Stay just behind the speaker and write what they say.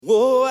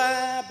Oh,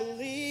 I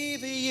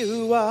believe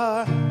you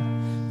are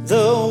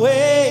the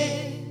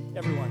way.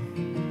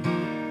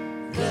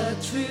 Everyone. The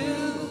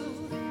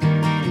truth.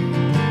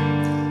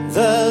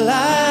 The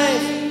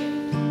life.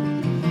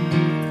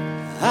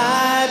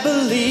 I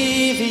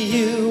believe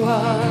you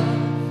are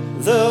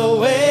the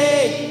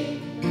way.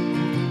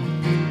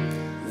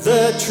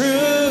 The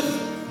truth.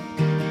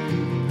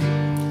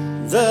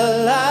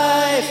 The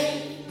life.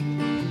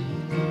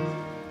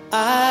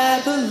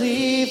 I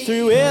believe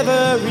through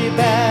every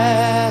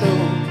battle,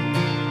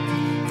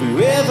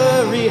 through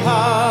every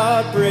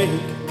heartbreak,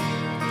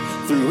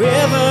 through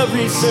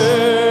every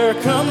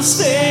circumstance.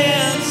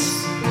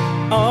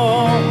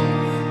 Oh,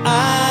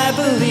 I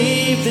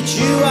believe that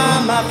you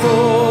are my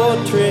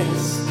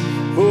fortress.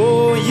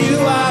 Oh, you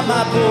are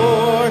my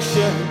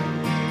portion,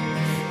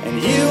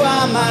 and you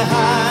are my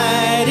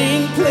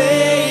hiding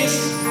place.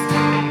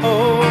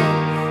 Oh,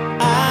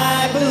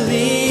 I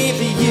believe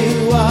that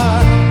you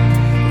are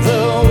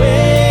the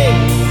way,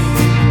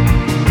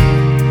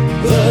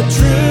 the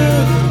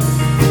truth,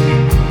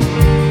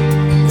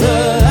 the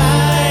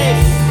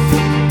life,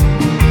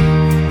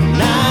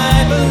 and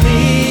I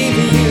believe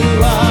you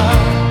are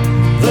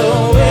the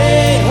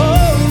way,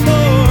 oh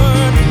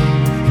Lord,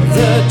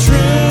 the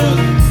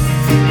truth,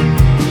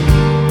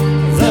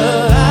 the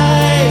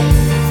life,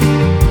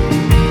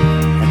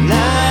 and I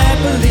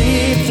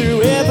believe through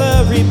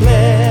every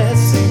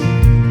blessing,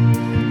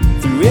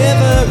 through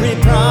every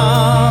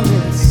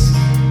promise,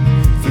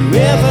 through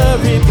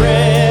every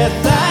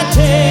breath I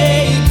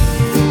take.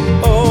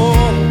 Oh,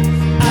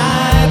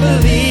 I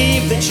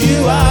believe that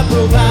you are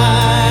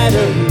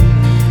provider.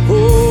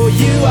 Oh,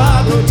 you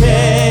are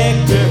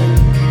protector,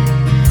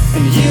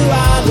 and you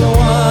are the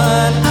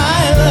one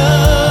I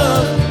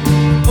love.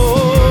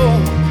 Oh,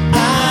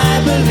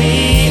 I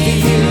believe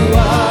you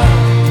are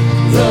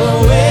the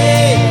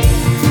way,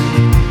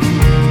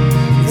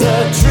 the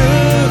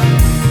truth,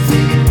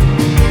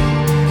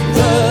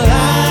 the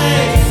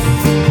life.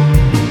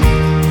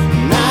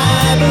 And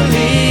I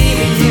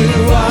believe you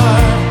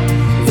are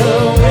the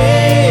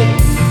way,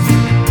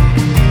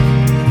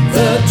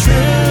 the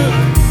truth,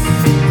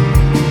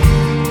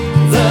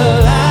 the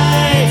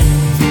life.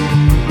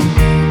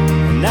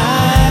 And I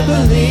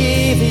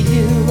believe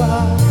you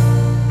are.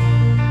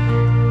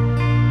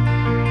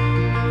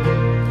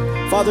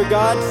 Father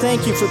God,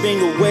 thank you for being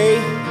the way,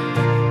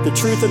 the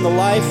truth, and the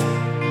life,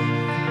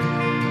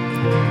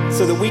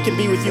 so that we can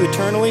be with you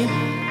eternally.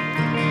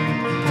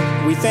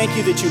 We thank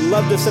you that you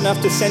loved us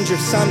enough to send your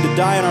Son to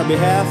die on our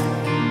behalf.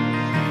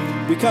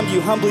 We come to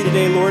you humbly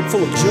today, Lord,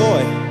 full of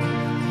joy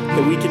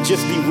that we can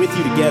just be with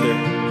you together.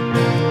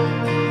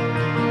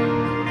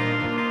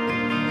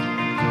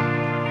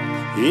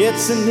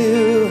 It's a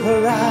new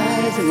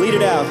horizon. Lead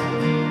it out.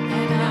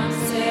 And I'm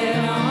set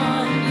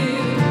on you.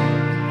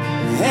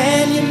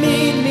 And you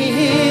meet me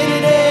here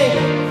today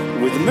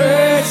with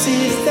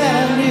mercies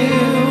that I knew.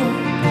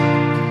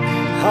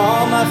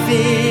 All my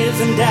fears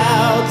and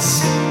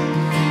doubts,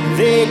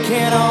 they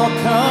can all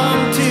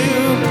come to,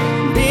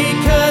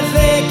 because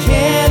they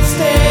can't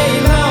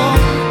stay long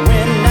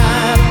when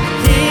I'm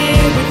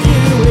here with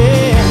you.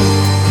 Yeah.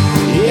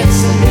 It's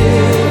a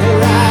new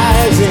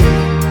horizon,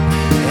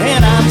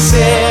 and I'm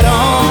set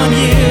on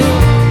you.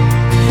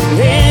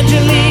 And you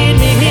lead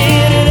me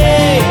here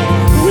today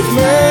with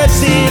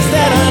mercies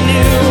that I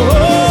knew.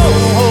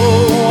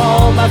 Oh,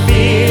 all my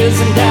fears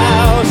and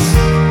doubts,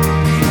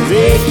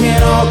 they can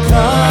all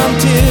come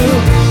to,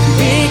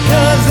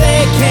 because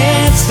they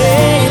can't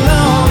stay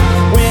long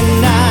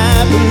when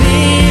I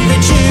believe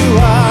that you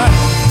are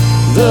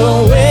the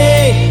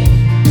way,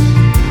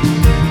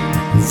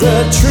 the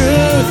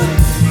truth,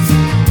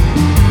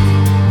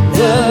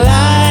 the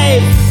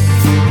life.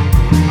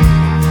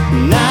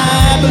 And I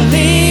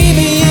believe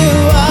you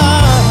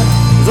are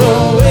the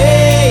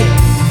way,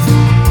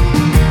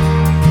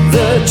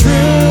 the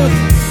truth,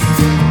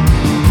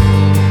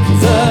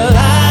 the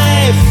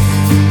life.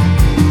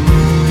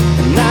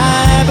 And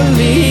I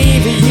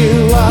believe you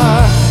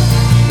are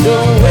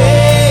the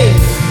way,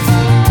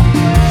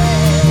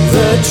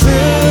 the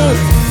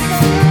truth,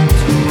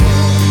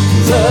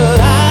 the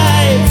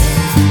life.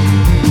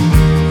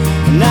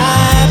 And I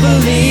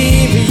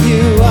believe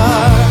you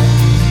are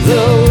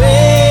the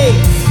way,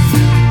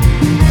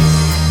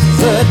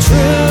 the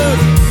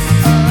truth,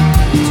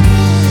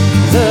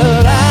 the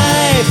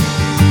life.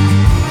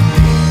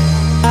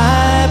 I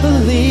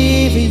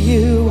believe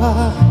you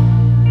are.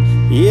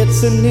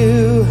 It's a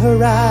new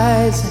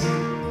horizon,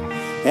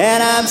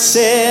 and I'm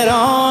set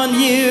on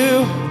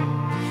you.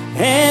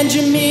 And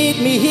you meet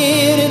me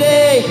here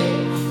today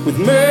with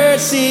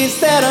mercies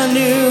that I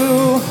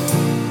knew.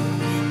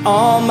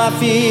 All my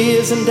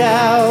fears and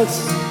doubts,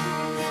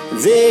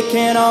 they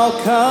can all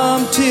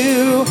come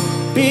to,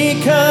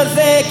 because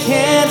they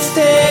can't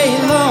stay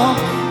long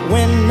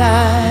when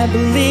I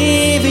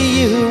believe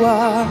you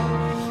are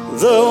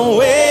the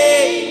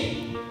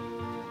way,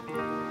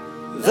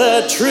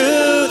 the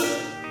truth,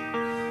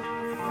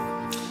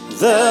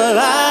 the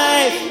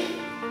life.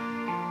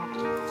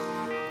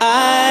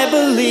 I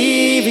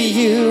believe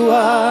you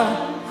are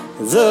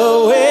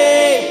the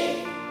way,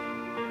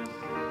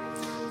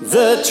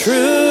 the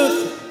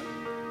truth,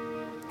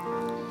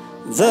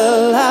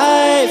 the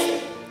life.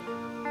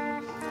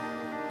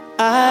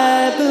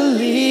 I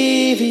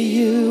believe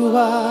you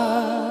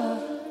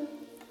are.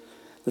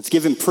 Let's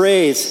give him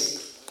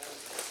praise.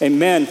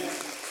 Amen.